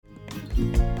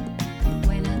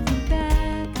When I think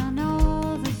back on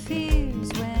all the fears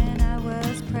when I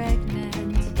was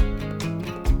pregnant,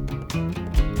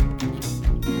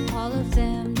 all of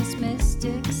them dismissed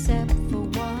except for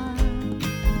one.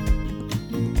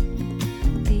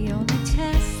 The only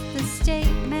test the state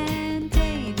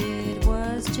mandated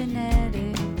was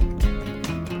genetic.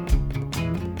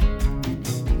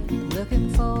 Looking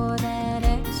for that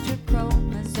extra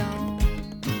chromosome.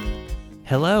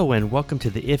 Hello and welcome to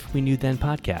the If We Knew Then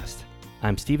podcast.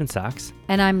 I'm Stephen Socks,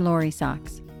 And I'm Lori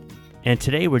Socks. and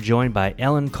today we're joined by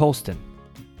Ellen Colston.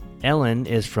 Ellen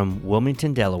is from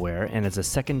Wilmington, Delaware, and is a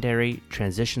secondary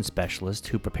transition specialist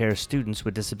who prepares students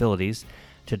with disabilities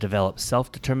to develop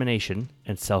self-determination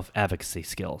and self-advocacy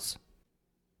skills.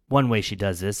 One way she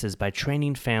does this is by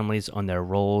training families on their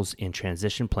roles in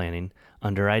transition planning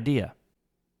under IDEA.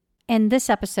 In this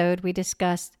episode, we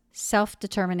discussed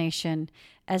self-determination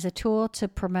as a tool to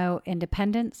promote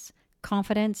independence,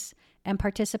 confidence, and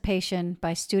participation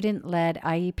by student-led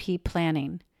IEP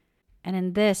planning. And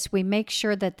in this, we make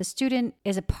sure that the student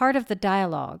is a part of the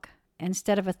dialogue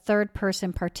instead of a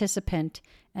third-person participant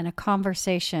in a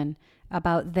conversation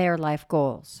about their life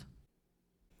goals.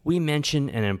 We mention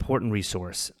an important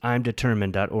resource,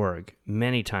 I'mDetermined.org,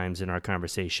 many times in our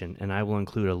conversation, and I will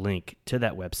include a link to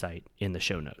that website in the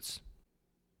show notes.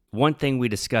 One thing we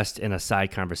discussed in a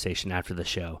side conversation after the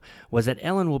show was that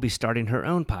Ellen will be starting her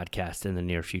own podcast in the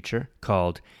near future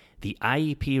called the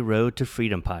IEP Road to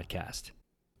Freedom podcast.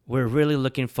 We're really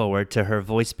looking forward to her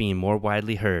voice being more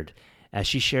widely heard as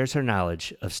she shares her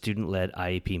knowledge of student-led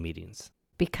IEP meetings.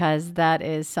 Because that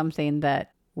is something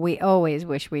that we always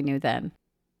wish we knew then.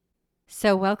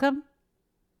 So welcome,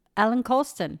 Ellen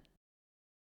Colston.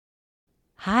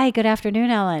 Hi, good afternoon,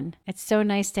 Ellen. It's so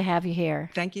nice to have you here.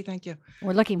 Thank you.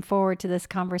 We're looking forward to this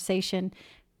conversation,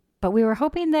 but we were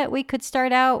hoping that we could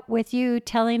start out with you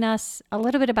telling us a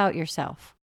little bit about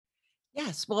yourself.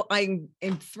 Yes, well, I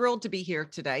am thrilled to be here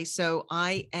today. So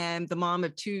I am the mom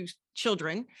of two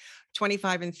children,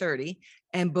 25 and 30,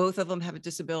 and both of them have a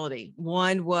disability.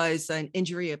 One was an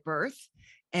injury at birth,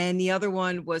 and the other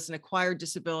one was an acquired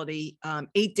disability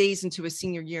 8 days into his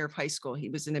senior year of high school. He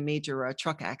was in a major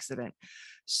truck accident.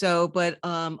 So, but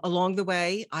along the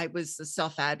way, I was a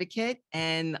self-advocate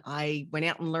and I went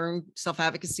out and learned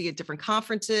self-advocacy at different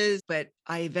conferences, but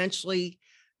I eventually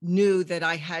knew that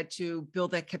I had to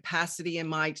build that capacity in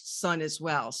my son as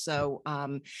well. So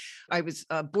I was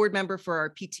a board member for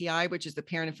our PTI, which is the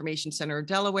Parent Information Center of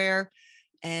Delaware.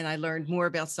 And I learned more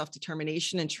about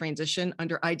self-determination and transition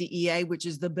under IDEA, which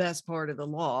is the best part of the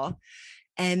law.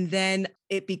 And then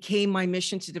it became my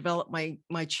mission to develop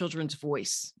my children's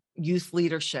voice, youth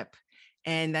leadership.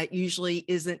 And that usually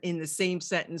isn't in the same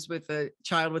sentence with a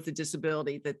child with a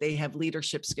disability, that they have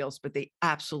leadership skills, but they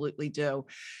absolutely do.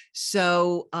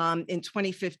 So in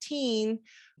 2015,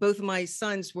 both of my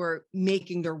sons were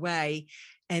making their way.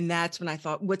 And that's when I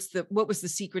thought, what was the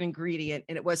secret ingredient?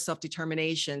 And it was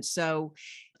self-determination. So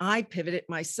I pivoted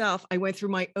myself. I went through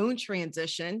my own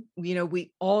transition. You know,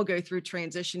 we all go through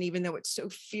transition, even though it's so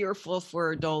fearful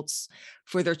for adults,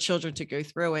 for their children to go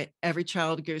through it. Every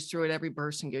child goes through it. Every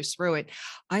person goes through it.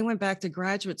 I went back to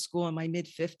graduate school in my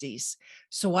mid-50s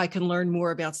so I can learn more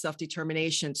about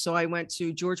self-determination. So I went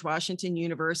to George Washington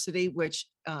University, which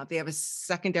they have a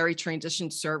secondary transition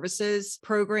services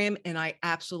program, and I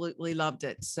absolutely loved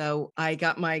it. So I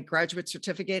got my graduate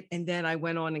certificate, and then I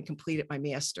went on and completed my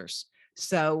master's.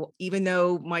 So even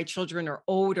though my children are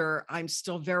older, I'm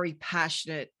still very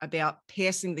passionate about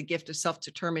passing the gift of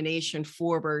self-determination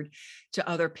forward to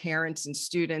other parents and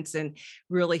students and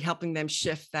really helping them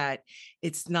shift that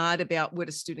it's not about what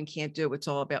a student can't do. It's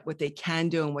all about what they can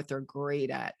do and what they're great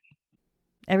at.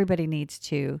 Everybody needs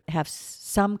to have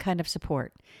some kind of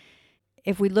support.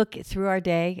 If we look through our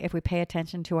day, if we pay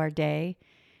attention to our day,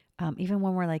 even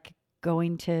when we're like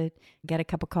going to get a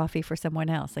cup of coffee for someone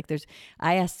else,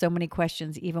 I ask so many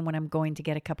questions, even when I'm going to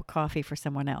get a cup of coffee for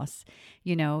someone else,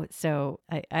 so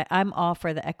I'm all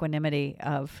for the equanimity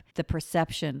of the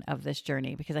perception of this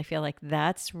journey, because I feel like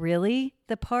that's really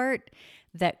the part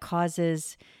that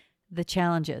causes the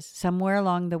challenges. Somewhere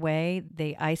along the way,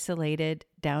 they isolated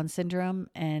Down syndrome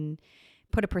and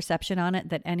put a perception on it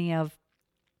that any of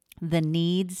the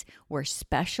needs were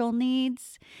special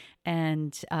needs,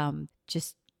 and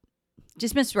just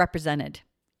misrepresented.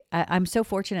 I'm so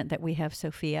fortunate that we have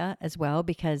Sophia as well,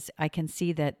 because I can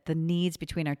see that the needs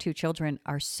between our two children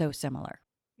are so similar.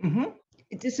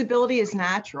 Mm-hmm. Disability is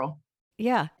natural.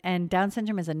 Yeah. And Down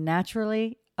syndrome is a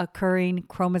naturally occurring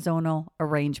chromosomal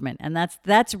arrangement. And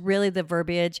that's really the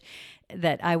verbiage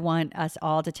that I want us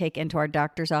all to take into our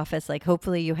doctor's office. Like,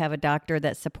 hopefully you have a doctor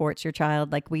that supports your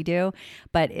child like we do.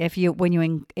 But when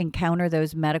you encounter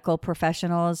those medical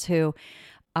professionals who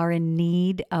are in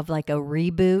need of like a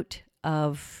reboot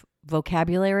of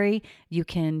vocabulary, you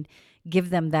can give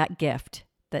them that gift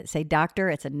that say, doctor,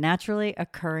 it's a naturally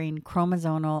occurring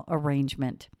chromosomal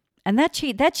arrangement. And that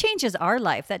changes our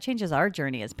life. That changes our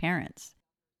journey as parents.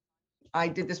 I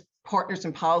did this Partners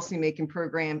in Policy Making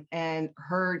program and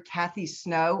heard Kathy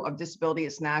Snow of Disability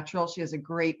is Natural. She has a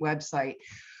great website.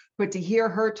 But to hear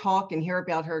her talk and hear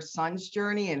about her son's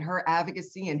journey and her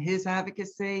advocacy and his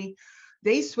advocacy,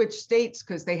 they switched states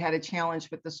because they had a challenge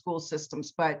with the school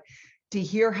systems. But to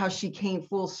hear how she came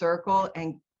full circle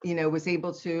and, was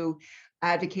able to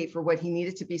advocate for what he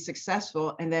needed to be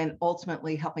successful, and then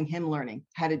ultimately helping him learning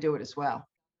how to do it as well.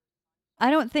 I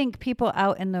don't think people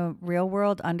out in the real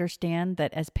world understand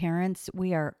that as parents,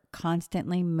 we are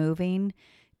constantly moving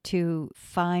to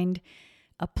find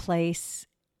a place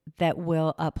that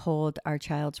will uphold our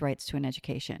child's rights to an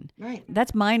education. Right.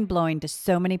 That's mind-blowing to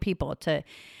so many people, to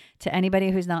anybody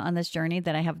who's not on this journey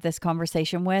that I have this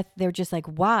conversation with. They're just like,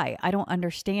 why? I don't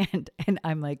understand. And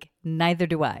I'm like, neither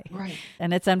do I. Right.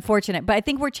 And it's unfortunate, but I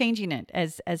think we're changing it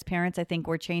as parents. I think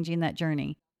we're changing that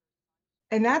journey.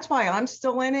 And that's why I'm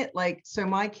still in it. Like, so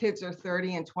my kids are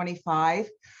 30 and 25.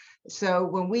 So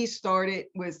when we started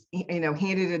was,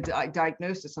 handed a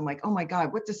diagnosis, I'm like, oh my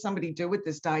God, what does somebody do with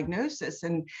this diagnosis?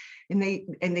 And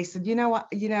they said,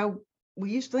 we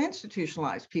used to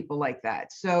institutionalize people like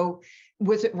that. So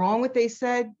was it wrong what they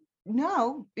said?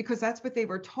 No, because that's what they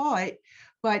were taught.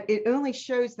 But it only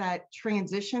shows that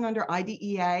transition under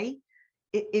IDEA.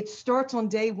 It starts on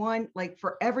day one. Like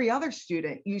for every other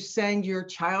student, you send your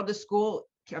child to school,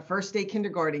 first day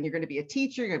kindergarten, you're going to be a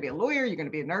teacher, you're going to be a lawyer, you're going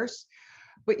to be a nurse.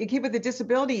 But you kid with a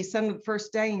disability, you send them the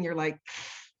first day and you're like,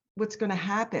 what's going to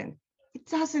happen? It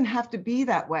doesn't have to be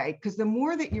that way, because the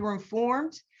more that you're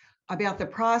informed about the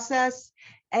process.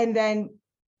 And then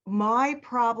my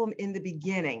problem in the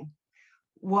beginning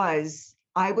was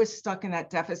I was stuck in that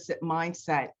deficit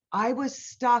mindset. I was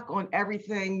stuck on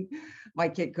everything my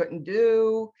kid couldn't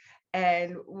do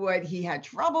and what he had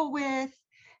trouble with.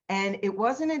 And it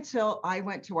wasn't until I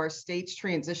went to our state's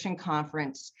transition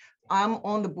conference. I'm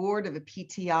on the board of a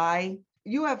PTI.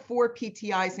 You have 4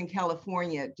 PTIs in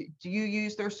California. Do you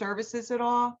use their services at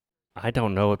all? I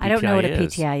don't know what PTI is. I don't know what a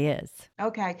PTI is.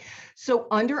 Okay. So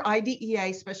under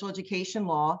IDEA, special education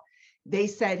law, they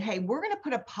said, hey, we're going to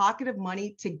put a pocket of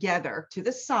money together to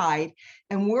the side,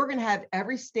 and we're going to have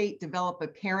every state develop a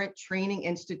parent training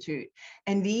institute.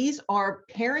 And these are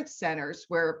parent centers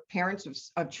where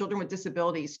parents of children with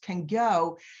disabilities can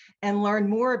go and learn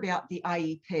more about the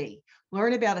IEP,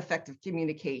 learn about effective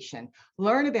communication,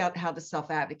 learn about how to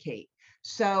self-advocate.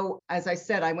 So as I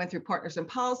said, I went through Partners in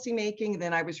Policy Making,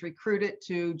 then I was recruited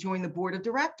to join the board of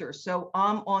directors. So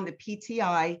I'm on the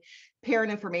PTI,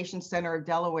 Parent Information Center of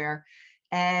Delaware.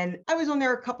 And I was on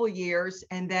there a couple of years.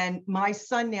 And then my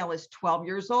son now is 12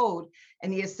 years old.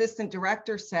 And the assistant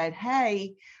director said,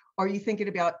 hey, are you thinking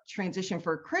about transition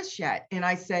for Chris yet? And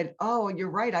I said, oh, you're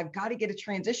right. I've got to get a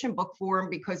transition book for him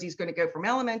because he's going to go from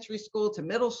elementary school to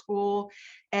middle school,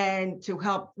 and to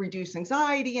help reduce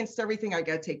anxiety and everything, I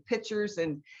got to take pictures.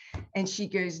 And she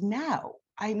goes, no,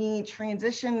 I mean,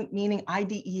 transition meaning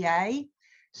IDEA.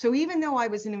 So even though I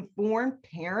was an informed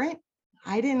parent,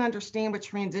 I didn't understand what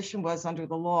transition was under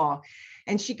the law.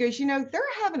 And she goes, they're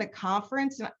having a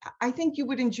conference and I think you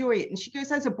would enjoy it. And she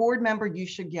goes, as a board member, you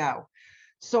should go.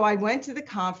 So I went to the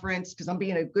conference because I'm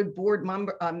being a good board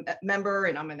member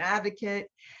and I'm an advocate.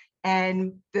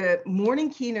 And the morning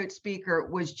keynote speaker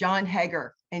was John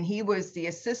Hager, and he was the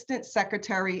Assistant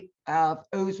Secretary of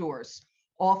OSORS,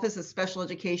 Office of Special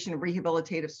Education and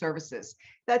Rehabilitative Services.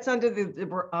 That's under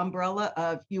the umbrella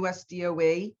of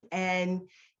USDOE. And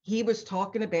he was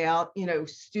talking about,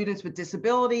 students with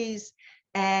disabilities,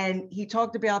 and he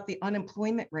talked about the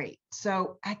unemployment rate.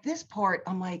 So at this part,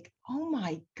 I'm like, oh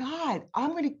my God, I'm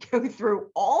going to go through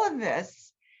all of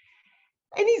this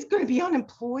and he's going to be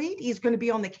unemployed. He's going to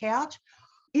be on the couch.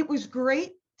 It was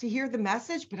great to hear the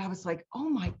message, but I was like, oh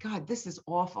my God, this is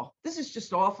awful. This is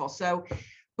just awful. So,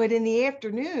 but in the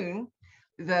afternoon,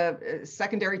 the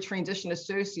secondary transition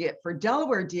associate for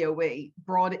Delaware DOE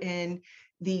brought in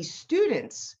these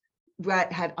students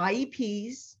that had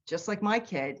IEPs, just like my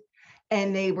kid,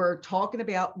 and they were talking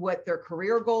about what their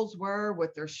career goals were,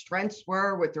 what their strengths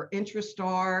were, what their interests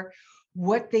are,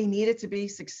 what they needed to be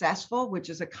successful, which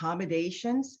is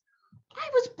accommodations. I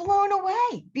was blown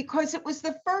away because it was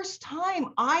the first time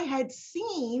I had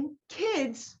seen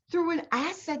kids through an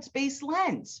assets-based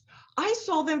lens. I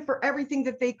saw them for everything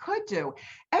that they could do,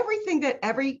 everything that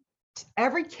every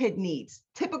kid needs,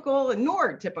 typical and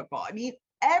neurotypical. I mean,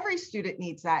 every student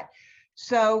needs that.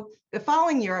 So the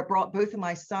following year, I brought both of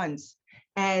my sons,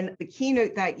 and the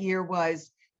keynote that year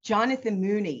was Jonathan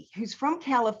Mooney, who's from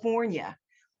California,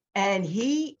 and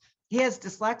he has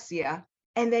dyslexia,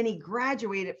 and then he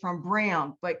graduated from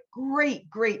Brown. But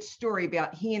great story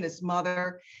about he and his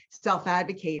mother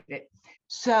self-advocated.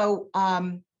 So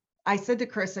I said to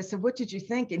Chris, I said, what did you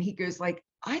think? And he goes like,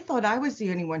 I thought I was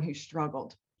the only one who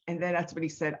struggled. And then that's what he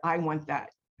said, I want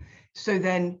that. So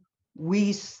then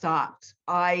we stopped.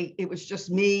 It was just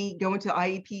me going to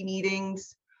IEP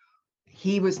meetings.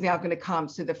 He was now going to come.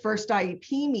 So the first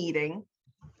IEP meeting,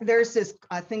 there's this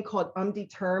thing called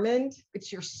Undetermined.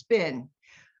 It's your spin,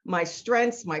 my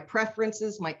strengths, my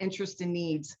preferences, my interests and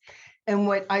needs. And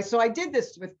so I did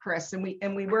this with Chris, and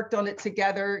we worked on it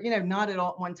together, not at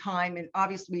all at one time. And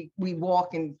obviously we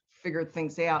walk and figure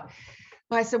things out.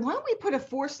 But I said, why don't we put a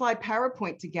 4-slide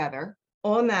PowerPoint together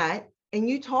on that, and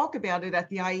you talk about it at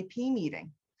the IEP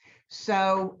meeting.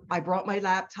 So I brought my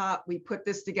laptop, we put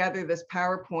this together, this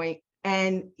PowerPoint,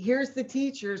 and here's the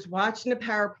teachers watching the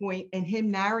PowerPoint and him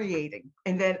narrating.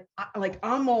 And then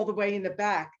I'm all the way in the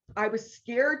back. I was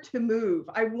scared to move.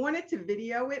 I wanted to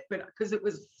video it, but because it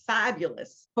was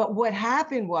fabulous. But what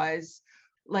happened was,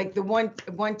 like the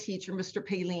one teacher, Mr.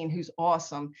 Paline, who's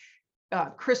awesome,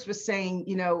 Chris was saying,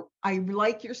 I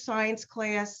like your science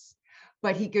class,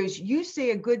 but he goes, you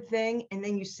say a good thing, and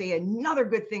then you say another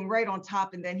good thing right on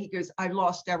top. And then he goes, I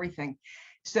lost everything.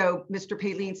 So Mr.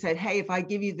 Paline said, hey, if I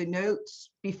give you the notes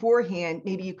beforehand,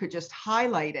 maybe you could just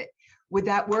highlight it. Would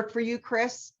that work for you,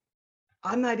 Chris?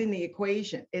 I'm not in the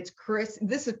equation. It's Chris.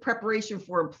 This is preparation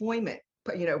for employment,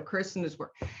 but Chris and his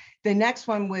work. The next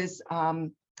one was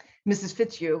Mrs.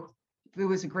 Fitzhugh, who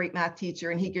was a great math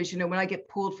teacher. And he goes, when I get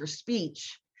pulled for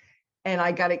speech and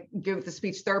I got to go with the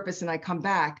speech therapist and I come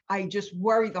back, I just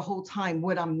worry the whole time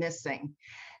what I'm missing.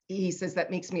 He says that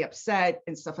makes me upset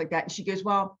and stuff like that. And she goes,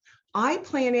 well, I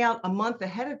plan out a month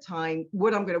ahead of time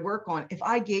what I'm going to work on. If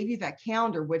I gave you that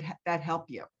calendar, would that help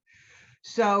you?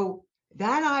 So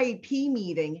that IEP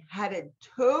meeting had a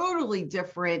totally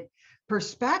different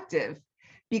perspective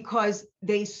because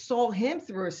they saw him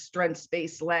through a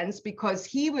strengths-based lens, because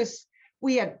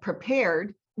we had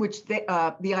prepared, which the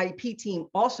IEP team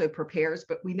also prepares,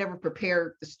 but we never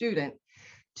prepare the student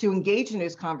to engage in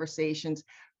those conversations.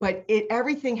 But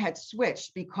everything had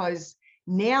switched because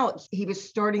now he was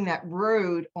starting that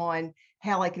road on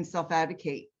how I can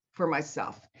self-advocate for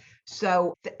myself.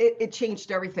 So it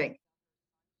changed everything.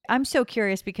 I'm so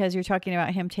curious because you're talking about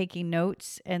him taking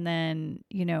notes, and then,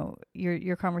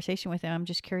 your conversation with him. I'm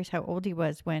just curious how old he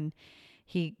was when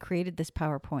he created this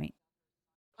PowerPoint.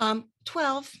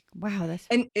 12. Wow.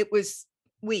 And it was,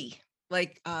 we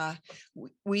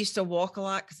used to walk a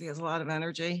lot because he has a lot of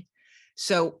energy.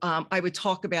 So I would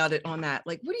talk about it on that.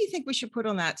 Like, what do you think we should put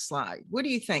on that slide? What do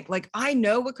you think? Like, I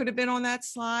know what could have been on that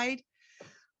slide,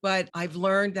 but I've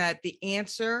learned that the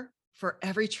answer for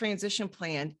every transition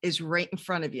plan is right in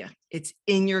front of you. It's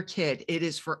in your kid. It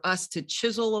is for us to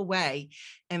chisel away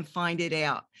and find it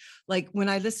out. Like when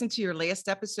I listened to your last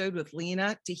episode with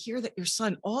Lena, to hear that your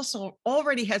son also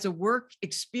already has a work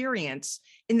experience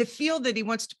in the field that he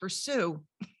wants to pursue,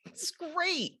 it's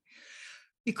great.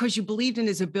 Because you believed in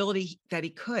his ability that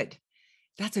he could.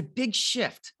 That's a big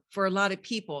shift for a lot of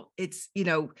people. It's,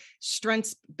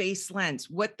 strengths-based lens,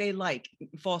 what they like,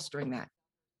 fostering that.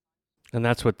 And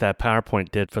that's what that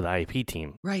PowerPoint did for the IEP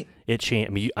team. Right. It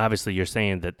changed. I mean, obviously you're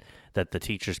saying that the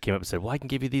teachers came up and said, well, I can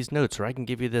give you these notes, or I can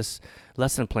give you this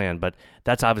lesson plan, but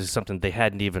that's obviously something they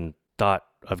hadn't even thought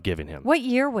of giving him. What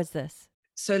year was this?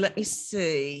 So let me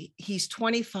see. He's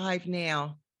 25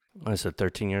 now. I said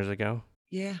 13 years ago.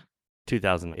 Yeah.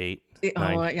 2008.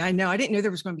 I know. I didn't know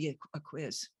there was going to be a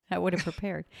quiz. I would have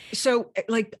prepared. So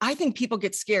I think people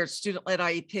get scared, student-led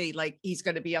IEP, like he's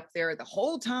going to be up there the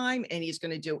whole time and he's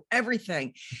going to do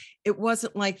everything. It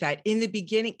wasn't like that. In the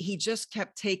beginning, he just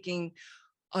kept taking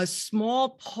a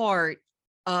small part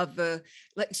of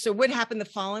so what happened the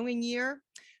following year,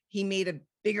 he made a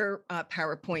bigger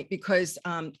PowerPoint, because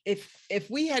if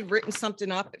we had written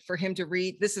something up for him to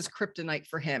read, this is kryptonite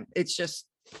for him. It's just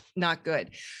not good.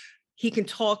 He can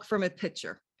talk from a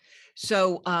picture.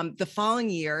 So the following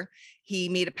year, he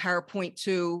made a PowerPoint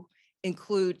to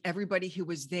include everybody who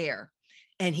was there.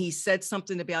 And he said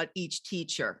something about each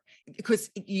teacher, because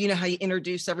you know how you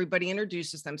everybody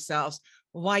introduces themselves.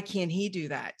 Why can't he do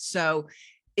that? So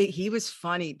he was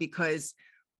funny, because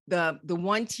the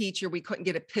one teacher we couldn't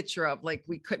get a picture of, like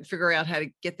we couldn't figure out how to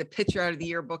get the picture out of the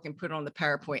yearbook and put it on the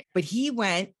PowerPoint. But he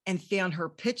went and found her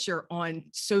picture on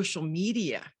social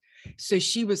media. So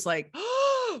she was like,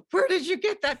 oh, where did you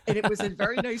get that? And it was a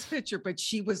very nice picture, but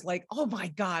she was like, oh my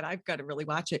God, I've got to really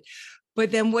watch it.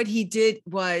 But then what he did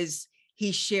was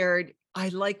he shared, I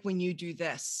like when you do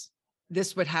this.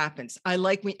 This what happens. I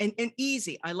like when, and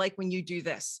easy. I like when you do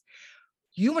this.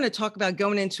 You want to talk about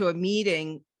going into a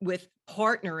meeting with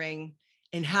partnering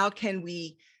and how can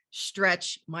we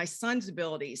stretch my son's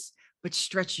abilities, but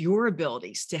stretch your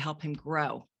abilities to help him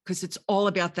grow? Because it's all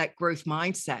about that growth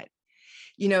mindset.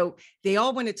 You know, they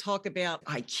all want to talk about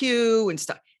IQ and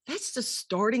stuff. That's the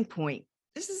starting point.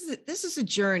 This is a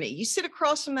journey. You sit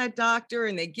across from that doctor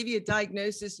and they give you a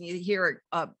diagnosis and you hear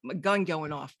a gun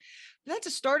going off. That's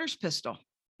a starter's pistol.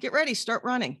 Get ready, start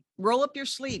running, roll up your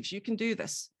sleeves. You can do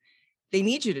this. They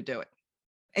need you to do it.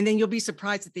 And then you'll be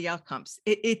surprised at the outcomes.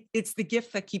 It's the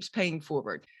gift that keeps paying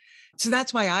forward. So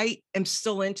that's why I am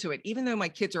still into it. Even though my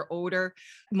kids are older,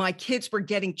 my kids were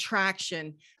getting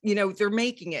traction, you know, they're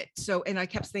making it. So, and I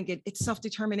kept thinking it's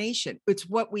self-determination. It's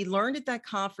what we learned at that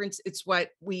conference. It's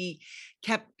what we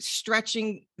kept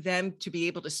stretching them to be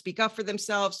able to speak up for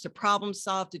themselves, to problem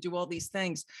solve, to do all these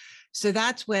things. So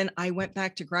that's when I went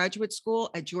back to graduate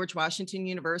school at George Washington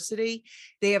University.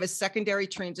 They have a secondary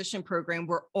transition program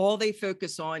where all they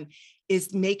focus on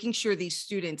is making sure these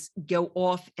students go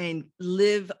off and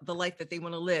live the life that they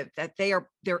want to live, that they're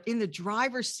in the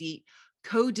driver's seat,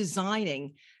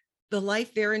 co-designing the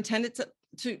life they're intended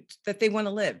to that they want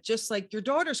to live, just like your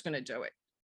daughter's going to do it.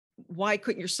 Why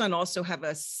couldn't your son also have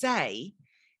a say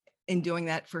in doing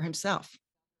that for himself?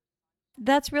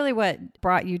 That's really what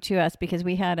brought you to us, because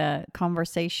we had a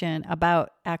conversation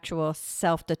about actual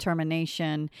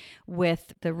self-determination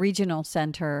with the regional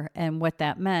center and what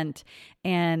that meant.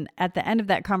 And at the end of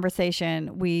that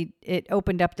conversation, it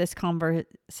opened up this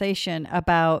conversation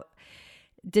about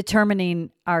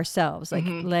determining ourselves, like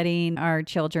letting our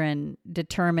children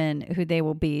determine who they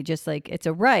will be, just like it's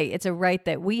a right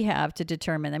that we have to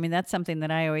determine. I mean, that's something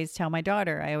that I always tell my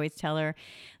daughter. I always tell her,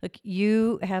 look,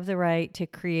 you have the right to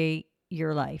create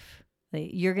your life.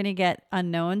 You're going to get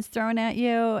unknowns thrown at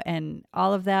you and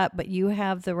all of that, but you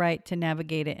have the right to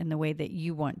navigate it in the way that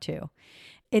you want to.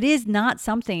 It is not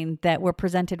something that we're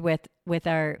presented with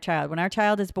our child. When our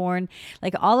child is born,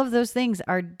 like all of those things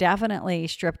are definitely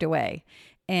stripped away.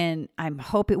 And I'm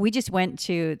hoping, we just went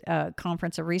to a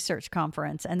research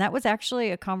conference, and that was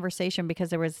actually a conversation because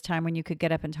there was a time when you could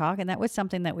get up and talk. And that was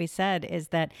something that we said, is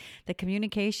that the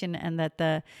communication and that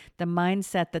the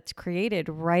mindset that's created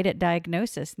right at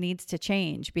diagnosis needs to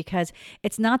change, because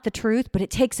it's not the truth, but it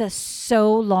takes us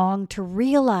so long to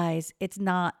realize it's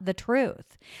not the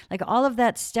truth. Like all of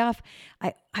that stuff,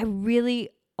 I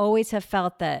really always have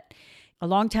felt that a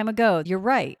long time ago, you're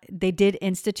right, they did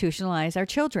institutionalize our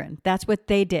children. That's what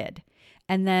they did.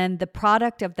 And then the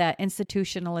product of that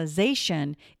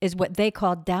institutionalization is what they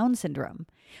call Down syndrome.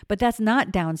 But that's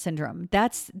not Down syndrome.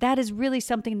 That is really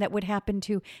something that would happen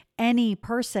to any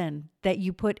person that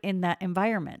you put in that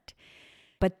environment.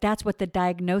 But that's what the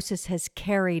diagnosis has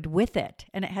carried with it.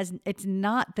 And it's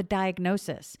not the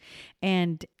diagnosis.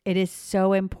 And it is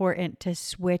so important to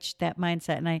switch that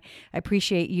mindset. And I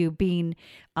appreciate you being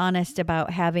honest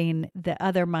about having the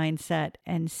other mindset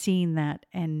and seeing that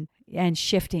and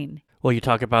shifting. Well, you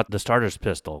talk about the starter's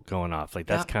pistol going off. Like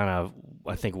that's kind of,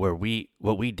 I think, what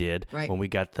we did when we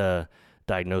got the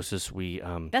diagnosis.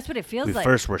 That's what it feels like.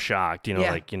 First we're shocked,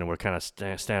 we're kind of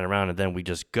standing around, and then we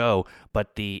just go.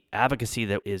 But the advocacy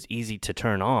that is easy to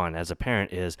turn on as a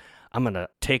parent is, I'm going to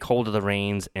take hold of the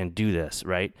reins and do this,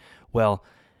 right? Well,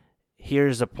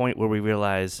 here's a point where we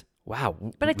realize, wow.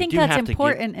 But I think that's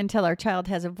important until our child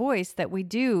has a voice, that we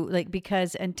do, like,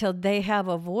 because until they have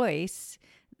a voice,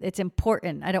 it's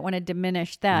important. I don't want to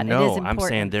diminish that. No, it is important. I'm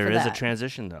saying there is a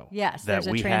transition, though. Yes, that there's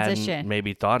a we transition. hadn't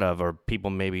maybe thought of, or people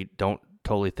maybe don't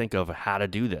totally think of how to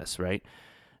do this, right?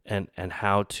 And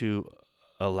how to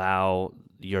allow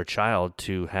your child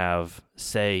to have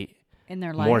say in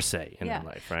their life, more say in their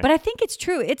life, right? But I think it's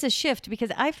true. It's a shift,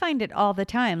 because I find it all the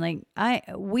time. Like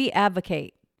we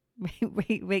advocate.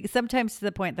 we sometimes to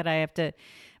the point that I have to,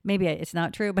 maybe it's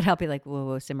not true, but I'll be like,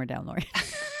 whoa, simmer down, Lori.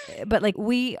 But like,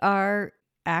 we are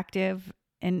active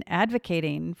in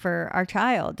advocating for our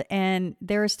child. And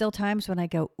there are still times when I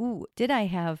go, ooh, did I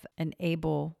have an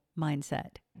able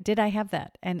mindset? Did I have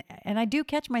that? And I do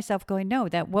catch myself going, no,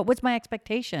 what was my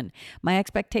expectation? My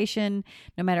expectation,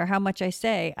 no matter how much I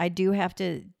say, I do have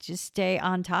to just stay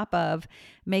on top of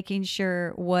making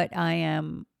sure what I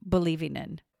am believing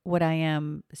in. what I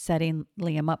am setting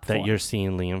Liam up for. That you're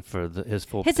seeing Liam for his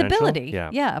full his potential? ability.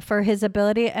 Yeah, for his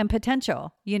ability and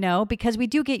potential, because we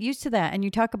do get used to that. And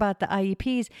you talk about the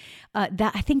IEPs,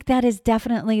 that I think that is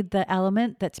definitely the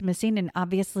element that's missing. And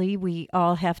obviously we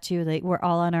all have to, we're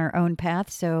all on our own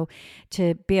path. So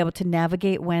to be able to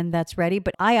navigate when that's ready.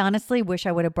 But I honestly wish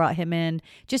I would have brought him in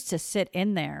just to sit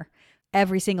in there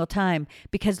every single time,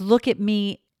 because look at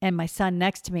me and my son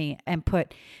next to me and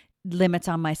put limits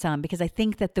on my son, because I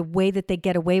think that the way that they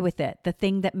get away with it, the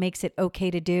thing that makes it okay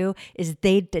to do, is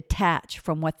they detach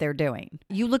from what they're doing.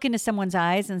 You look into someone's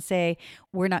eyes and say,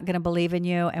 we're not going to believe in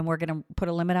you and we're going to put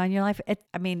a limit on your life.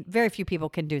 Very few people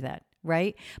can do that,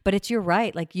 right? But you're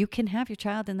right. Like, you can have your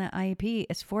child in that IEP.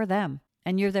 It's for them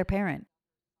and you're their parent.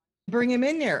 Bring them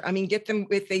in there. Get them,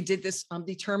 if they did this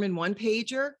Determined one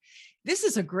pager. This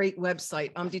is a great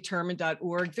website,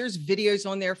 determined.org. There's videos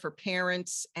on there for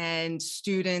parents and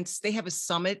students. They have a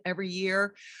summit every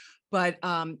year, but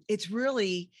it's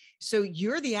really, so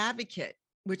you're the advocate,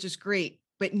 which is great.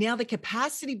 But now the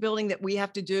capacity building that we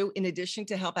have to do, in addition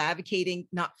to help advocating,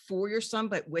 not for your son,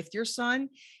 but with your son,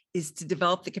 is to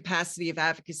develop the capacity of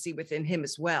advocacy within him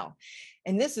as well.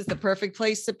 And this is the perfect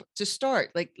place to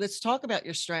start. Like, let's talk about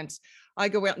your strengths. I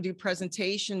go out and do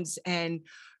presentations, and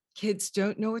kids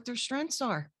don't know what their strengths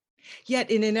are. Yet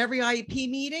in every IEP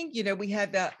meeting, we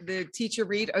had the teacher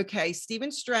read, okay,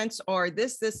 Stephen's strengths are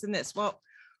this, this, and this. Well,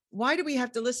 why do we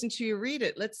have to listen to you read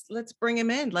it? Let's bring him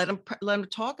in, let him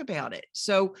talk about it.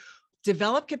 So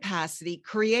develop capacity,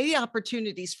 create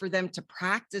opportunities for them to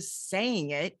practice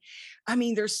saying it.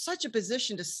 There's such a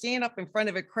position to stand up in front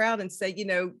of a crowd and say,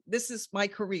 this is my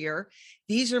career.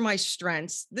 These are my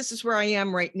strengths. This is where I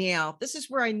am right now. This is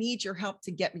where I need your help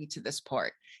to get me to this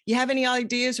part. You have any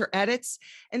ideas or edits?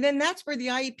 And then that's where the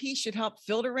IEP should help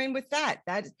filter in with that.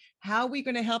 That's how we're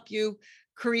going to help you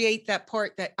create that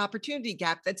part, that opportunity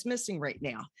gap that's missing right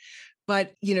now.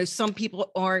 But, some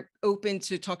people aren't open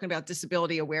to talking about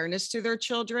disability awareness to their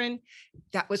children.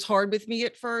 That was hard with me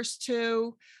at first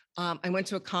too. I went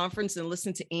to a conference and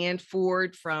listened to Ann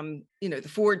Ford from, the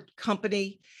Ford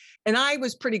company. And I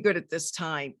was pretty good at this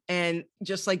time. And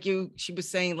just like you, she was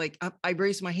saying, like, I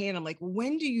raised my hand. I'm like,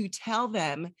 when do you tell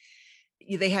them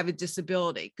they have a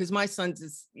disability? Because my son's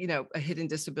is, a hidden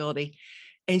disability.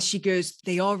 And she goes,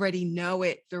 they already know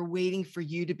it. They're waiting for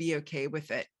you to be okay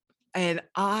with it. And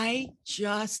I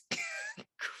just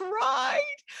cried.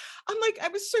 I'm like, I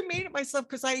was so mad at myself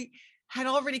because I had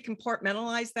already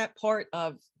compartmentalized that part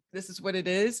of this is what it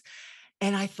is.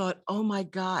 And I thought, oh my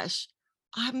gosh,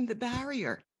 I'm the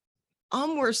barrier.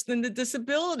 I'm worse than the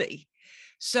disability.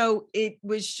 So it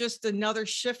was just another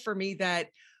shift for me that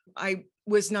I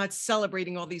was not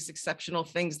celebrating all these exceptional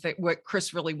things that what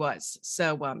Chris really was.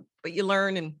 So, but you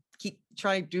learn and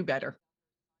try to do better.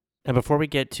 And before we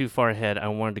get too far ahead, I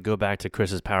wanted to go back to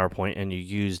Chris's PowerPoint, and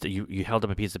you held up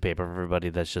a piece of paper for everybody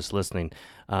that's just listening.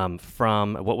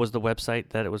 From what was the website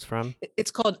that it was from?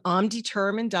 It's called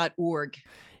determined.org.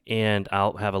 And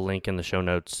I'll have a link in the show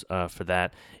notes for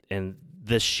that. And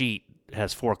this sheet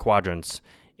has 4 quadrants,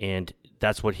 and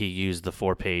that's what he used the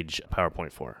 4-page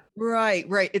PowerPoint for. Right.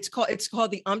 It's called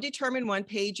the Determined one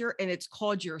pager, and it's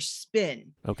called your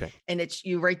spin. Okay. And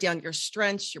you write down your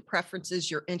strengths, your preferences,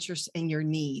 your interests, and your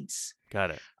needs.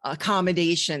 Got it.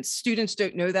 Accommodations. Students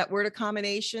don't know that word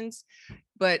accommodations,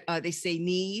 but they say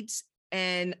needs.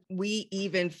 And we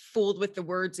even fooled with the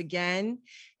words again.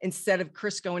 Instead of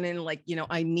Chris going in like,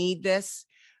 I need this,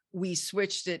 we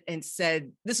switched it and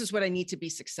said, this is what I need to be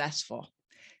successful.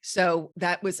 So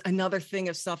that was another thing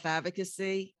of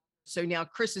self-advocacy. So now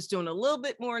Chris is doing a little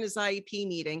bit more in his IEP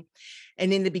meeting.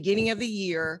 And in the beginning of the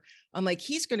year, I'm like,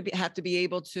 he's going to have to be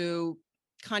able to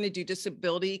kind of do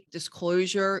disability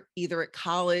disclosure, either at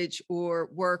college or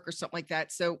work or something like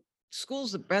that. So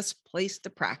school's the best place to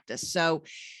practice. So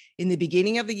in the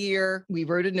beginning of the year, we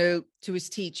wrote a note to his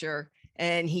teacher.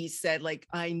 And he said, like,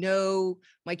 I know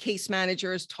my case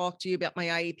managers talked to you about my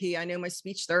IEP. I know my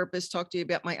speech therapist talked to you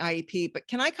about my IEP, but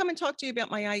can I come and talk to you about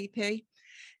my IEP?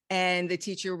 And the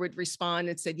teacher would respond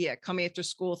and said, yeah, come after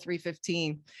school,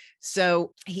 3:15.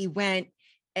 So he went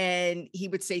and he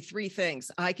would say 3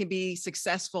 things. I can be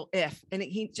successful if, and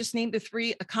he just named the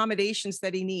 3 accommodations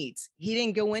that he needs. He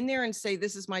didn't go in there and say,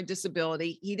 this is my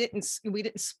disability. We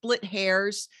didn't split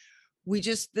hairs.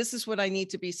 This is what I need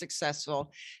to be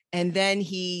successful. And then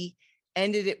he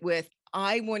ended it with,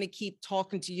 I want to keep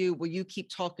talking to you. Will you keep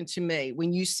talking to me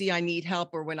when you see I need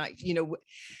help or when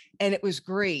and it was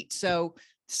great. So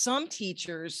some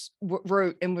teachers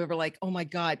wrote and we were like, oh my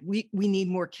God, we need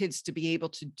more kids to be able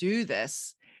to do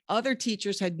this. Other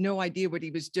teachers had no idea what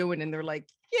he was doing. And they're like,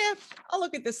 yeah, I'll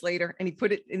look at this later. And they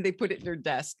put it in their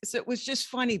desk. So it was just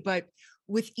funny. But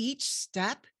with each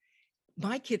step,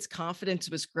 my kid's confidence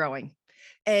was growing.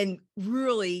 And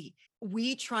really,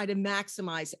 we try to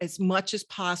maximize as much as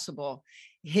possible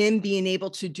him being able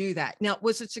to do that. Now,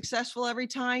 was it successful every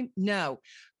time? No.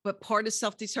 But part of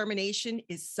self determination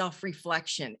is self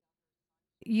reflection.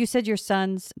 You said your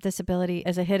son's disability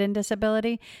is a hidden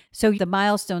disability. So the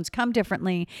milestones come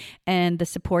differently and the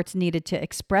supports needed to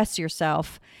express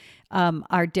yourself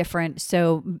are different.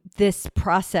 So this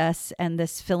process and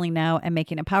this filling out and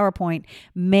making a PowerPoint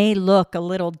may look a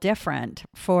little different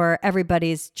for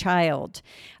everybody's child.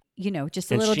 Just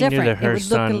a And little she knew different. that her It would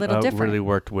look a son little different. really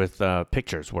worked with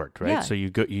pictures, right? Yeah. So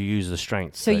you use the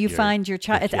strengths. So you find your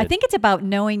child. I think it's about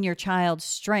knowing your child's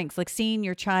strengths, like seeing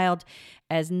your child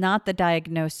as not the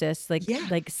diagnosis,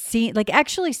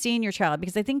 actually seeing your child,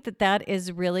 because I think that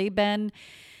has really been.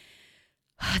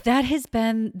 That has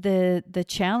been the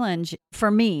challenge for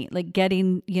me, like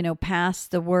getting, past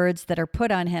the words that are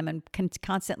put on him and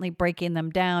constantly breaking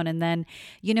them down. And then,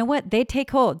 you know what? They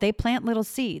take hold. They plant little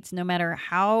seeds. No matter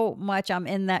how much I'm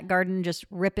in that garden just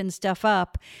ripping stuff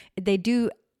up, they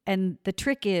do. And the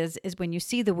trick is when you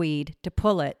see the weed, to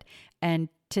pull it and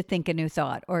to think a new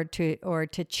thought or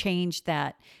to change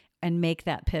that and make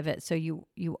that pivot. So you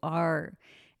are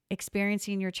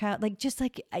experiencing your child,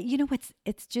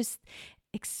 it's just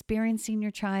experiencing your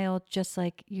child just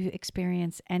like you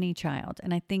experience any child.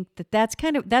 And I think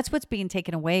that's what's being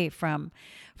taken away from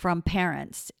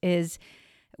parents, is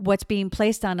what's being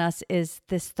placed on us is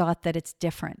this thought that it's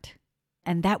different.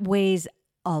 And that weighs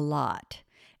a lot.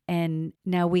 And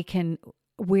now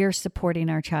we're supporting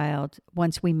our child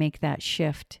once we make that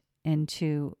shift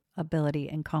into ability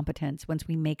and competence, once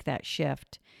we make that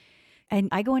shift. And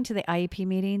I go into the IEP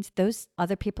meetings, those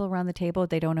other people around the table,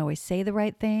 they don't always say the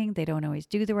right thing. They don't always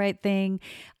do the right thing.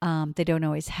 They don't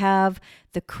always have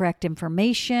the correct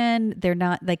information. They're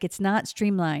not, it's not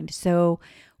streamlined. So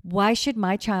why should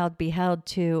my child be held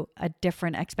to a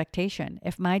different expectation?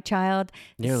 If my child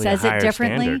says it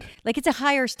differently, standard. It's a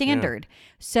higher standard. Yeah.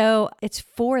 So it's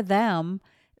for them.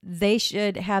 They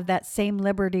should have that same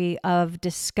liberty of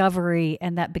discovery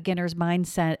and that beginner's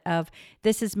mindset of,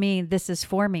 this is me, this is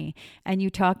for me. And you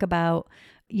talk about,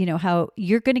 how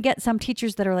you're going to get some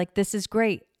teachers that are like, this is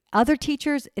great. Other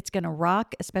teachers, it's going to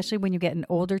rock, especially when you get an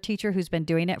older teacher who's been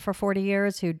doing it for 40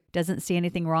 years, who doesn't see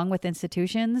anything wrong with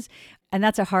institutions. And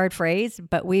that's a hard phrase,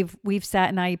 but we've sat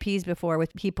in IEPs before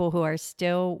with people who are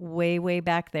still way, way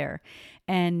back there.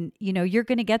 And, you're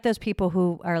going to get those people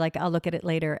who are like, I'll look at it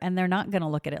later, and they're not going to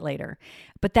look at it later.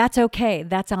 But that's okay.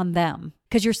 That's on them,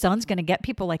 because your son's going to get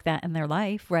people like that in their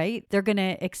life, right? They're going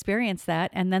to experience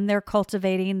that. And then they're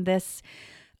cultivating this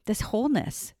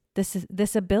wholeness,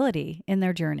 this ability in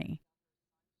their journey.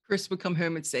 Chris would come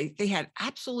home and say they had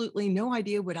absolutely no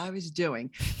idea what I was doing.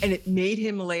 And it made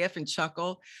him laugh and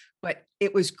chuckle, but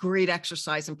it was great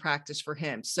exercise and practice for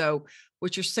him. So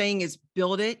what you're saying is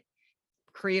build it,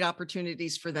 create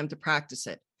opportunities for them to practice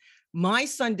it. My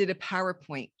son did a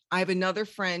PowerPoint. I have another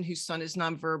friend whose son is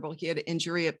nonverbal. He had an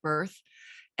injury at birth.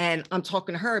 And I'm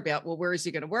talking to her about, well, where is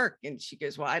he going to work? And she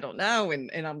goes, well, I don't know. And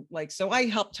I'm like, so I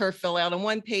helped her fill out a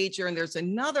one pager. And there's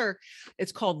another,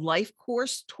 it's called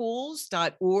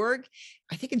lifecoursetools.org.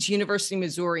 I think it's University of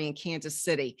Missouri in Kansas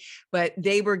City, but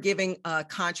they were giving a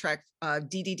contract,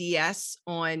 DDDS,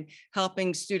 on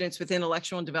helping students with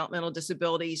intellectual and developmental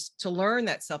disabilities to learn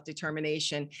that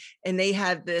self-determination. And they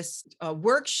had this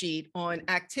worksheet on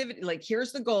activity, like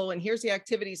here's the goal and here's the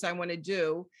activities I want to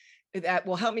do that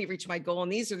will help me reach my goal. And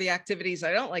these are the activities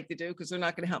I don't like to do because they're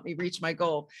not going to help me reach my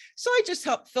goal. So I just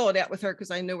helped fill it out with her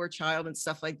because I know her child and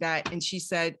stuff like that. And she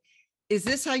said, is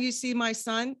this how you see my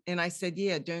son? And I said,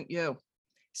 yeah, don't you?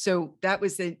 So that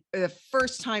was the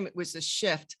first time it was a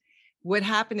shift. What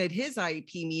happened at his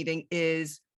IEP meeting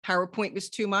is PowerPoint was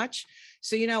too much.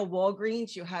 So,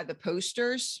 Walgreens, you had the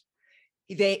posters.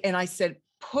 And I said,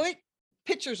 put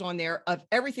pictures on there of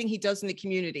everything he does in the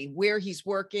community, where he's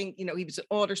working. He was an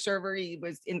order server, he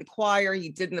was in the choir, he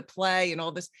did in the play and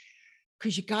all this,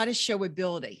 because you got to show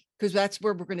ability, because that's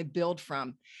where we're going to build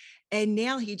from. And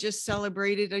now he just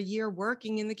celebrated a year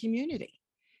working in the community.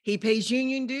 He pays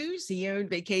union dues, he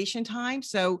earned vacation time.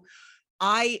 So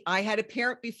I had a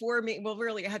parent before me. Well,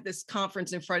 really, I had this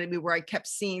conference in front of me where I kept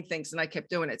seeing things and I kept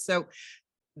doing it. So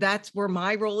that's where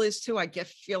my role is too. I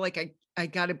feel like I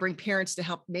got to bring parents to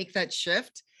help make that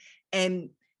shift and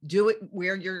do it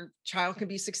where your child can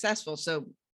be successful. So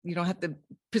you don't have to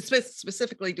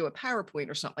specifically do a PowerPoint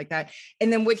or something like that.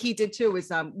 And then what he did too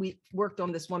is we worked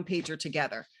on this one pager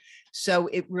together. So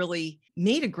it really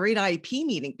made a great IEP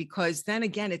meeting, because then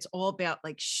again, it's all about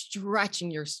like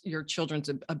stretching your children's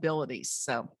abilities.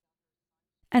 So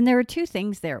And there are two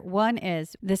things there. One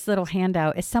is this little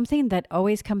handout is something that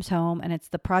always comes home, and it's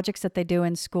the projects that they do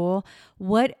in school.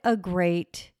 What a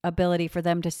great ability for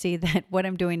them to see that what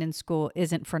I'm doing in school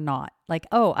isn't for naught. Like,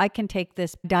 oh, I can take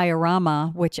this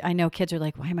diorama, which I know kids are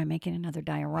like, why am I making another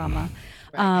diorama?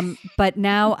 Right. But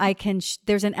now I can,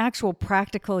 there's an actual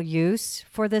practical use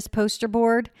for this poster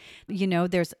board. You know,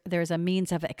 there's a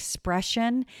means of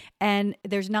expression, and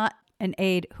there's not an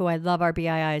aide who I love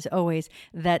RBII as always.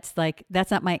 That's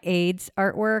not my aide's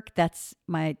artwork. That's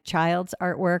my child's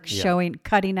artwork, showing,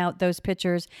 cutting out those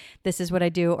pictures. This is what I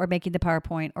do, or making the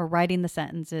PowerPoint, or writing the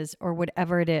sentences, or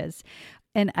whatever it is.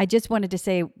 And I just wanted to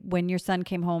say, when your son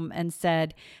came home and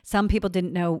said, some people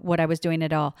didn't know what I was doing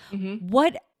at all,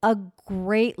 what a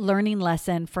great learning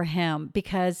lesson for him,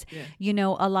 because, you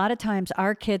know, a lot of times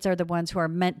our kids are the ones who are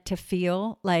meant to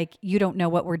feel like you don't know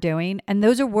what we're doing. And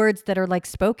those are words that are like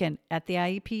spoken at the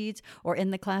IEPs or in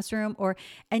the classroom,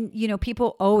 and, you know,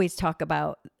 people always talk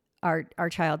about our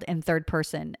child in third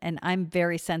person. And I'm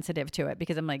very sensitive to it,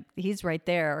 because I'm like, he's right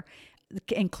there.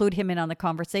 Include him in on the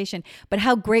conversation. But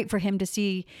how great for him to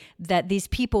see that these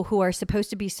people who are supposed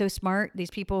to be so smart,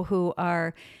 these people who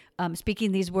are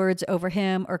speaking these words over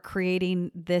him or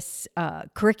creating this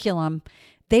curriculum,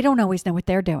 they don't always know what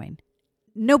they're doing.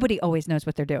 Nobody always knows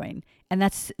what they're doing. And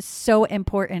that's so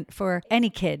important for any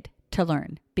kid to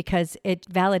learn, because it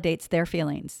validates their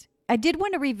feelings. I did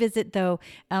want to revisit, though,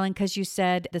 Ellen, because you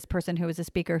said, this person who was a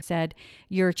speaker said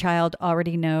your child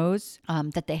already knows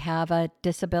that they have a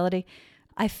disability.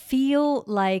 I feel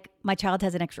like my child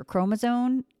has an extra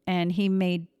chromosome and he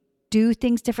may do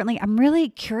things differently. I'm really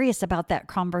curious about that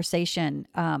conversation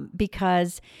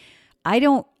because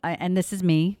and this is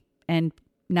me, and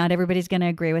not everybody's going to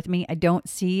agree with me. I don't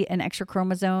see an extra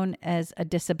chromosome as a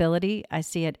disability. I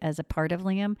see it as a part of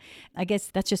Liam. I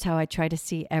guess that's just how I try to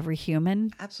see every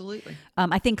human. Absolutely.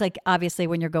 I think, like, obviously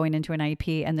when you're going into an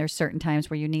IEP and there's certain times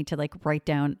where you need to like write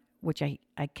down, which I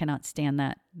cannot stand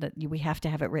that we have to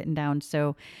have it written down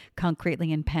so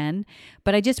concretely in pen.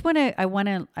 But I just want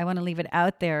to leave it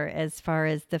out there as far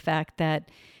as the fact that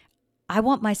I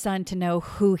want my son to know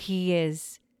who he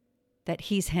is, that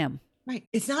he's him. Right.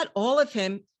 It's not all of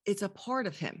him. It's a part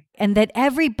of him. And that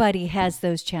everybody has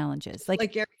those challenges.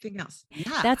 Like everything else.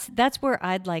 Yeah. That's where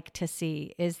I'd like to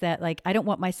see, is that, like, I don't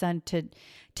want my son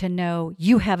to know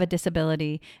you have a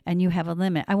disability and you have a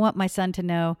limit. I want my son to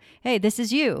know, hey, this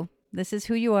is you. This is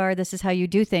who you are. This is how you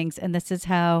do things. And this is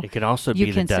how it could also you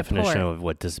be can the definition support. of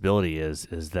what disability is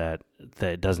that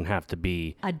it doesn't have to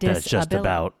be A that it's just disability.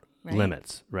 about Right.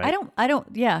 limits, right? I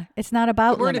don't, yeah, it's not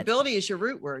about The word limits. ability is your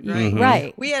root word, right? Mhm.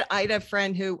 Right. I had a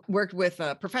friend who worked with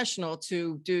a professional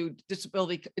to do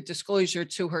disability disclosure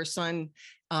to her son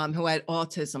who had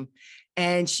autism.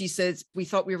 And she says, we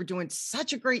thought we were doing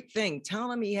such a great thing,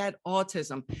 telling him he had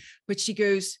autism. But she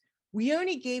goes, we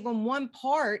only gave him one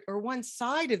part or one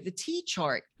side of the T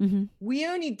chart. Mhm. We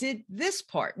only did this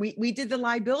part. We did the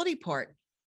liability part.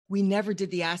 We never did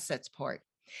the assets part.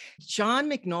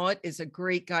 John McNaught is a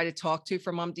great guy to talk to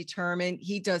from Determined.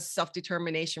 He does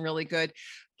self-determination really good.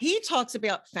 He talks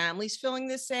about families filling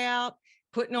this out,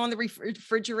 putting on the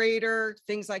refrigerator,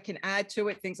 things I can add to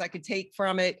it, things I could take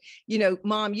from it. You know,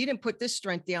 Mom, you didn't put this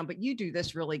strength down, but you do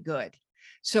this really good.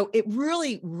 So it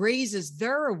really raises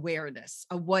their awareness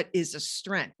of what is a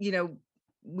strength. You know,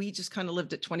 we just kind of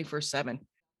lived it 24/7.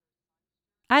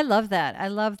 I love that. I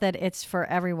love that it's for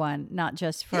everyone, not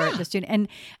just for Yeah. the student.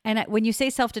 And when you say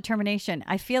self-determination,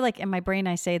 I feel like in my brain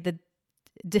I say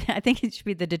I think it should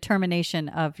be the determination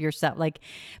of yourself. Like,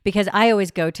 because I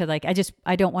always go to, like,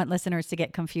 I don't want listeners to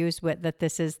get confused with that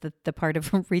this is the part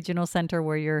of a regional center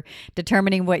where you're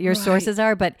determining what your Right. sources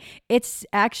are, but it's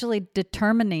actually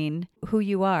determining who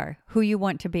you are, who you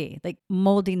want to be, like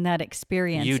molding that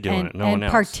experience. You doing and, it, no one and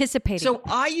else. participating. So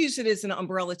I use it as an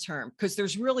umbrella term because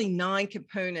there's really 9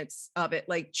 components of it,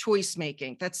 like choice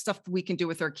making. That's stuff we can do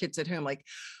with our kids at home, like,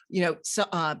 you know,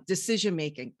 decision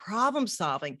making, problem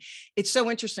solving. It's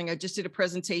so interesting. I just did a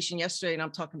presentation yesterday and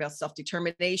I'm talking about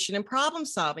self-determination and problem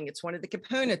solving. It's one of the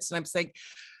components. And I'm saying,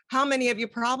 how many of you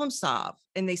problem solve?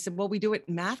 And they said, well, we do it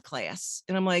in math class.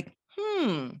 And I'm like,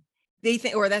 they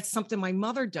think, or that's something my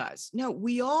mother does. No,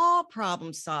 we all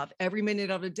problem solve every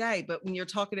minute of the day. But when you're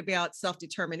talking about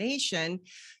self-determination,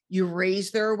 you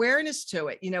raise their awareness to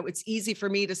it. You know, it's easy for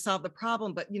me to solve the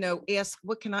problem, but, you know, ask,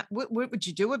 what would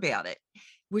you do about it?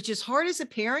 Which is hard as a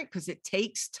parent because it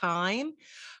takes time.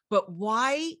 But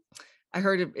why? I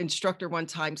heard an instructor one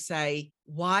time say,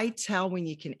 why tell when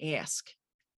you can ask?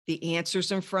 The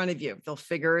answer's in front of you. They'll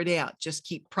figure it out. Just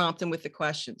keep prompting with the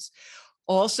questions.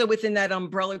 Also within that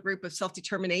umbrella group of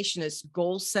self-determination is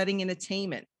goal setting and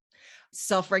attainment,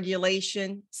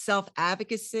 self-regulation,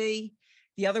 self-advocacy.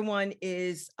 The other one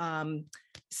is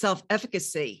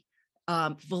self-efficacy,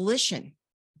 volition,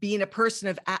 being a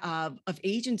person of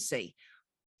agency.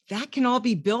 That can all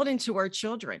be built into our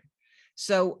children.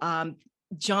 So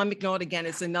John McNaught, again,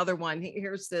 is another one.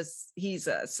 Here's this. He's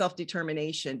a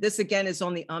self-determination. This, again, is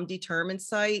on the Determined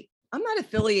site. I'm not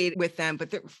affiliated with them,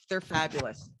 but they're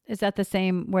fabulous. Is that the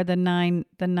same where the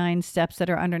nine steps that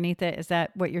are underneath it? Is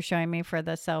that what you're showing me for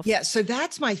the self? Yeah. So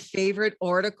that's my favorite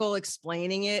article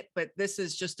explaining it, but this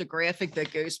is just a graphic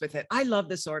that goes with it. I love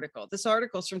this article. This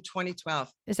article is from 2012.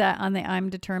 Is that on the I'm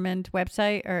Determined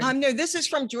website or? No, this is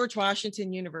from George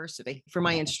Washington University for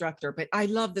my instructor, but I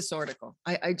love this article.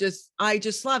 I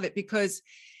just love it because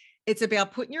it's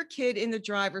about putting your kid in the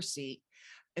driver's seat.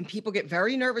 And people get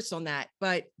very nervous on that.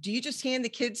 But do you just hand the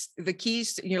kids the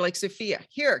keys? And you're like, Sophia,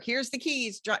 here's the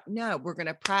keys. No, we're going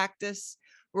to practice.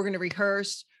 We're going to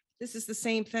rehearse. This is the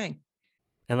same thing.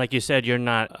 And like you said, you're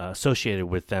not associated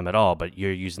with them at all, but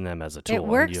you're using them as a tool. It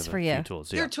works have for a few you. Tools,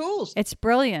 They're tools. It's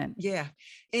brilliant. Yeah.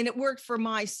 And it worked for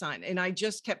my son. And I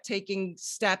just kept taking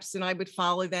steps and I would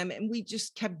follow them. And we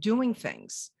just kept doing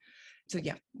things. So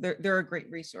yeah, they're a great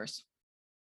resource.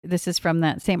 This is from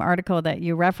that same article that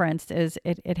you referenced. Is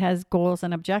it has goals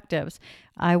and objectives.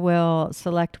 I will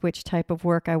select which type of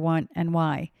work I want and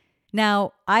why.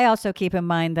 Now, I also keep in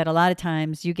mind that a lot of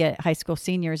times you get high school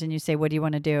seniors and you say, what do you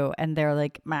want to do? And they're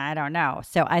like, I don't know.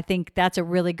 So I think that's a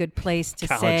really good place to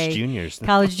college juniors.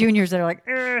 College juniors that are like,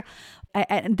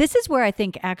 and this is where I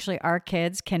think actually our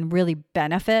kids can really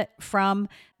benefit from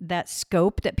that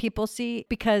scope that people see,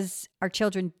 because our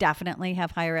children definitely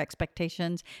have higher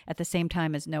expectations at the same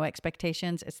time as no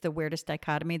expectations. It's the weirdest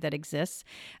dichotomy that exists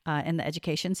in the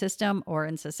education system or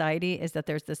in society, is that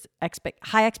there's this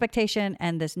high expectation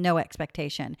and this no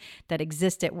expectation that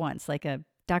exist at once, like a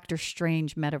Doctor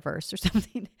Strange metaverse or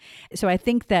something. So I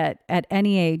think that at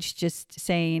any age, just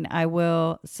saying, I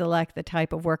will select the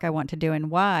type of work I want to do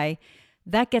and why,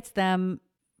 that gets them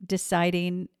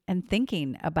deciding and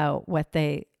thinking about what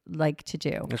they like to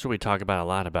do. That's what we talk about a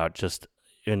lot, about just,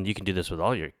 and you can do this with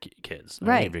all your kids,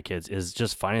 right? Any of your kids, is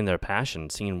just finding their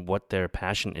passion, seeing what their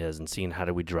passion is, and seeing how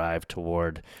do we drive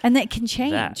toward. And that can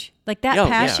change. That. Like that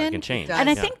passion. Yeah, it can change. And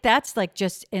I think that's like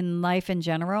just in life in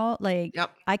general. Like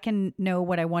Yep. I can know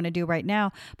what I want to do right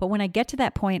now, but when I get to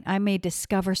that point, I may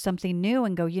discover something new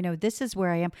and go, this is where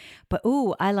I am, but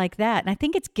I like that. And I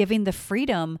think it's giving the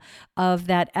freedom of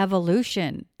that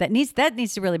evolution that needs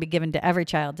to really be given to every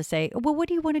child to say, well, what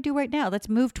do you want to do right now? Let's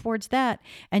move towards that.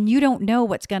 And you don't know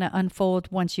what's going to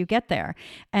unfold once you get there.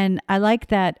 And I like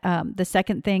that. The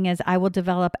second thing is I will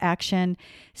develop action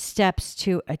steps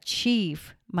to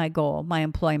achieve my goal, my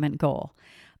employment goal.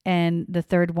 And the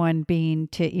third one being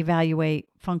to evaluate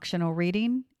functional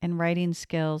reading and writing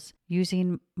skills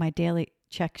using my daily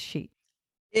check sheet.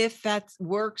 If that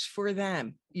works for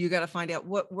them, you got to find out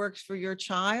what works for your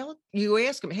child. You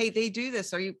ask them, hey, they do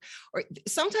this. Or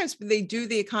sometimes they do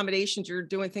the accommodations, you're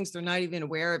doing things they're not even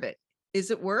aware of it.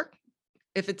 Is it work?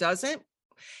 If it doesn't,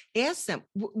 ask them,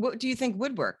 what do you think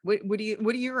would work? What are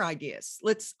your ideas?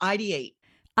 Let's ideate.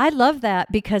 I love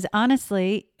that because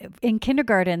honestly, in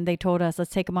kindergarten, they told us,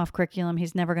 let's take him off curriculum.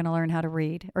 He's never going to learn how to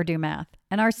read or do math.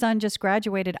 And our son just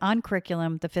graduated on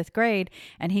curriculum, the 5th grade,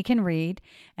 and he can read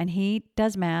and he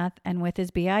does math. And with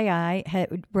his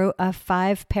BII, wrote a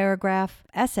 5-paragraph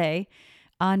essay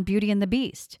on Beauty and the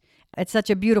Beast. It's such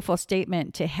a beautiful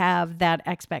statement to have that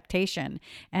expectation.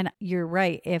 And you're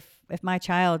right. If my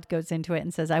child goes into it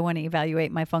and says, I want to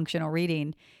evaluate my functional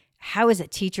reading, how is a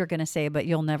teacher going to say, but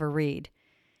you'll never read?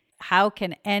 How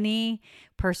can any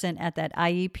person at that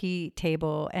IEP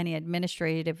table, any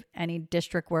administrative, any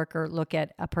district worker look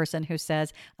at a person who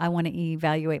says, I want to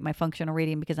evaluate my functional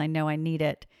reading because I know I need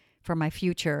it for my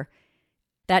future?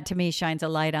 That to me shines a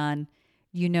light on,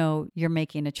 you're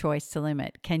making a choice to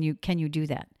limit. Can you do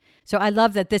that? So I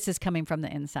love that this is coming from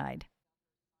the inside.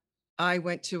 I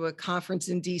went to a conference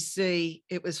in DC.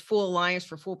 It was Full Alliance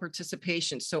for Full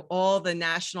Participation. So all the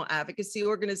national advocacy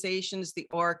organizations, the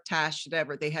ARC, TASH,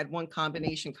 whatever, they had one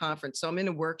combination conference. So I'm in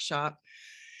a workshop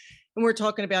and we're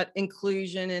talking about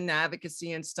inclusion and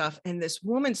advocacy and stuff. And this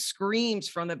woman screams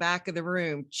from the back of the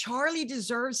room, Charlie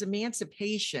deserves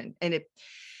emancipation.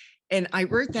 And I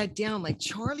wrote that down, like,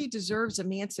 Charlie deserves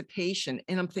emancipation.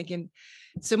 And I'm thinking,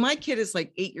 so my kid is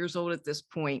like 8 years old at this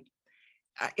point.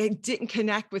 It didn't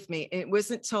connect with me. And it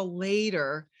wasn't till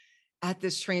later at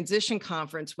this transition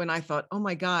conference when I thought, oh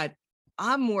my God,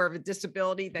 I'm more of a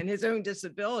disability than his own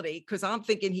disability, because I'm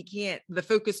thinking the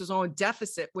focus is on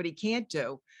deficit, what he can't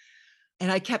do.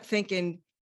 And I kept thinking,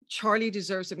 Charlie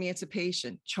deserves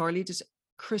emancipation.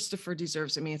 Christopher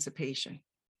deserves emancipation.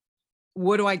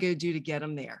 What do I go do to get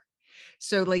him there?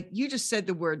 So like you just said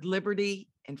the word liberty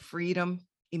and freedom,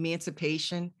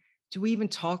 emancipation. Do we even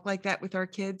talk like that with our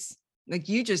kids? Like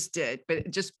you just did, but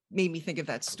it just made me think of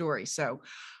that story. So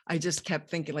I just kept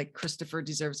thinking like Christopher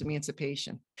deserves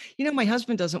emancipation. My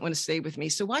husband doesn't want to stay with me.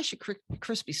 So why should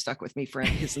Chris be stuck with me for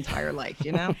his entire life,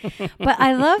 But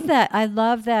I love that. I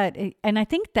love that. And I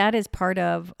think that is part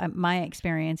of my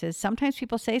experience is sometimes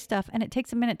people say stuff and it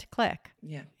takes a minute to click.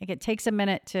 Yeah. Like it takes a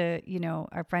minute to,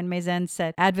 our friend Mazen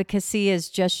said, advocacy is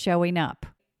just showing up.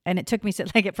 And it took me,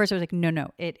 like at first I was like, no,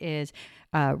 it is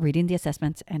reading the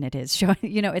assessments and it is showing,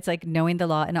 it's like knowing the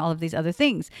law and all of these other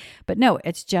things. But no,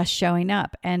 it's just showing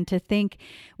up. And to think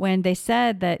when they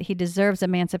said that he deserves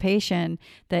emancipation,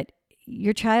 that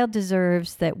your child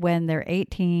deserves that when they're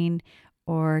 18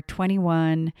 or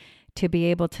 21 to be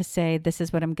able to say, this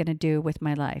is what I'm going to do with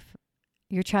my life.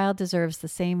 Your child deserves the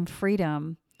same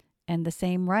freedom and the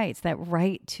same rights, that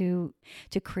right to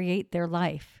create their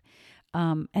life.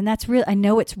 And that's real. I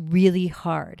know it's really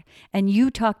hard. And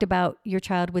you talked about your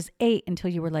child was 8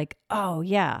 until you were like, oh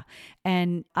yeah.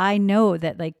 And I know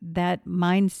that like that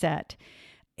mindset,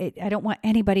 I don't want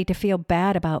anybody to feel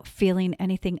bad about feeling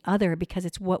anything other, because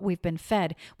it's what we've been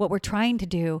fed. What we're trying to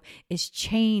do is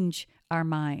change our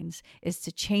minds, is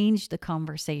to change the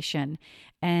conversation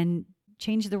and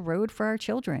change the road for our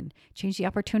children, change the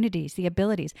opportunities, the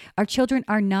abilities. Our children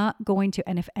are not going to,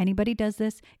 and if anybody does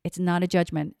this, it's not a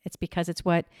judgment. It's because it's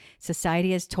what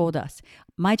society has told us.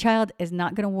 My child is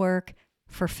not going to work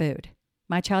for food.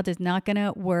 My child is not going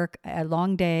to work a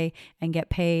long day and get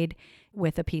paid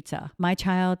with a pizza. My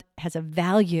child has a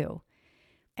value,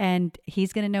 and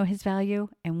he's going to know his value,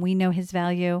 and we know his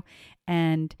value.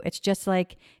 And it's just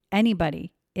like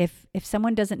anybody. If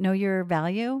someone doesn't know your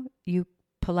value, you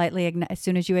politely, as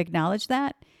soon as you acknowledge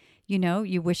that,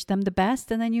 you wish them the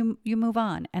best, and then you move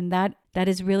on. And that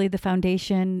is really the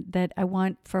foundation that I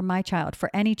want for my child, for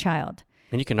any child.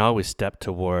 And you can always step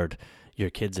toward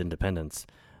your kids' independence.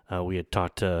 We had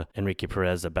talked to Enrique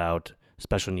Perez about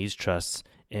special needs trusts,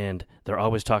 and they're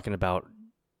always talking about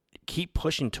keep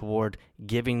pushing toward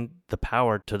giving the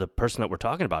power to the person that we're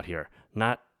talking about here,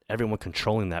 not everyone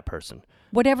controlling that person.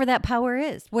 Whatever that power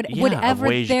is, whatever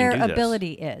their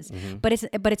ability is. Mm-hmm.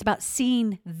 But it's about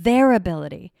seeing their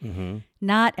ability,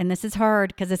 not, and this is hard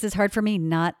because this is hard for me,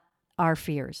 not our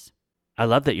fears. I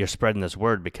love that you're spreading this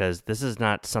word, because this is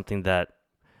not something that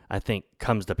I think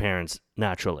comes to parents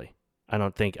naturally. I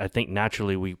think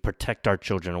naturally we protect our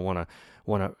children and want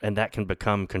to, and that can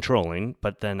become controlling.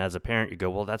 But then as a parent, you go,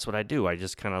 well, that's what I do. I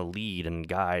just kind of lead and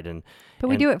guide But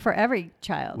we do it for every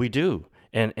child. We do.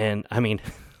 And I mean,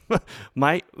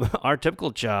 our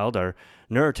typical child, our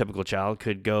neurotypical child,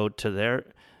 could go to their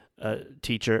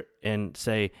teacher and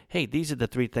say, hey, these are the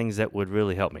 3 things that would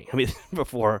really help me. I mean,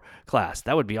 before class,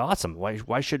 that would be awesome.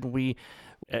 Why shouldn't we,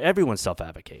 everyone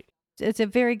self-advocate? It's a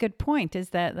very good point, is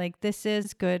that like, this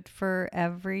is good for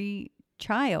every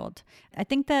child. I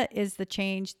think that is the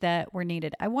change that we're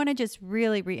needed. I want to just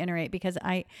really reiterate, because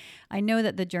I know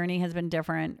that the journey has been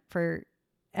different for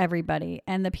everybody,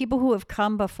 and the people who have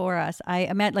come before us.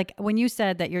 I meant, like when you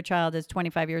said that your child is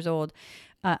 25 years old,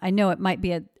 I know it might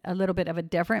be a little bit of a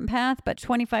different path, but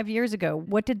 25 years ago,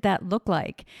 what did that look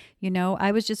like?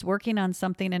 I was just working on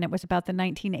something, and it was about the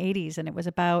 1980s, and it was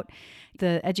about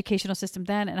the educational system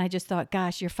then. And I just thought,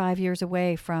 gosh, you're 5 years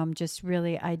away from just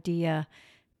really idea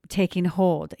taking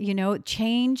hold.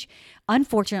 Change,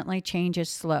 unfortunately, change is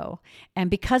slow. And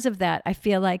because of that, I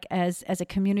feel like as a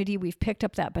community, we've picked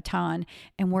up that baton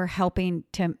and we're helping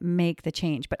to make the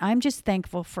change. But I'm just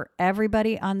thankful for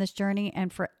everybody on this journey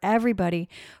and for everybody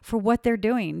for what they're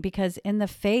doing, because in the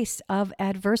face of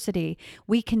adversity,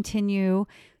 we continue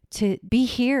to be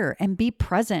here and be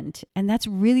present. And that's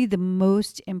really the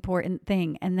most important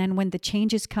thing. And then when the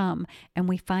changes come and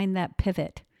we find that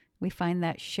pivot, we find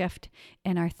that shift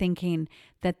in our thinking,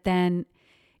 that then,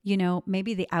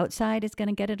 maybe the outside is going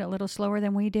to get it a little slower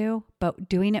than we do, but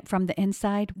doing it from the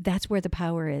inside, that's where the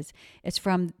power is. It's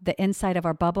from the inside of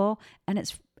our bubble, and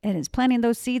it's planting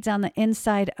those seeds on the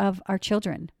inside of our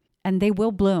children, and they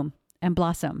will bloom and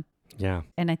blossom. Yeah.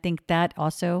 And I think that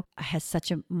also has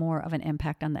such a more of an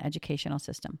impact on the educational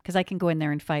system, because I can go in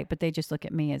there and fight, but they just look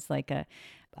at me as like a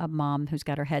mom who's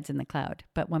got her heads in the cloud.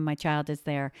 But when my child is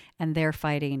there and they're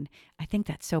fighting, I think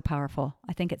that's so powerful.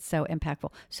 I think it's so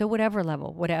impactful. So whatever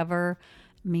level, whatever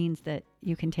means that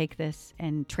you can take this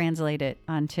and translate it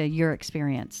onto your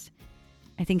experience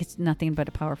I think it's nothing but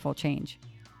a powerful change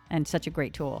and such a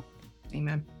great tool.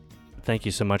 Amen. Thank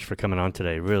you so much for coming on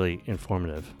today. Really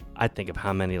informative. I think of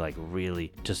how many like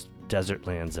really just desert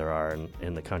lands there are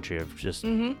in the country of just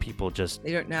people just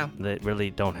They don't know. that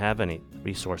really don't have any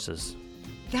resources.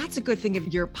 That's a good thing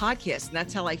of your podcast. And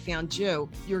that's how I found you.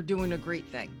 You're doing a great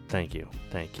thing. Thank you.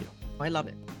 Thank you. I love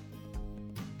it.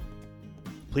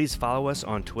 Please follow us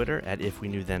on Twitter at If We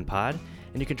Knew Then Pod,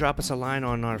 and you can drop us a line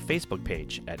on our Facebook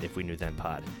page at If We Knew Then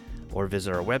Pod, or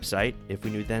visit our website,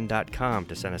 ifweknewthen.com,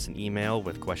 to send us an email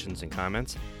with questions and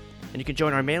comments. And you can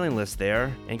join our mailing list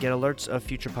there and get alerts of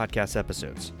future podcast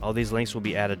episodes. All these links will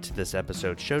be added to this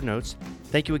episode's show notes.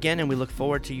 Thank you again, and we look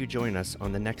forward to you joining us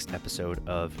on the next episode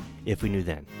of If We Knew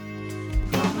Then.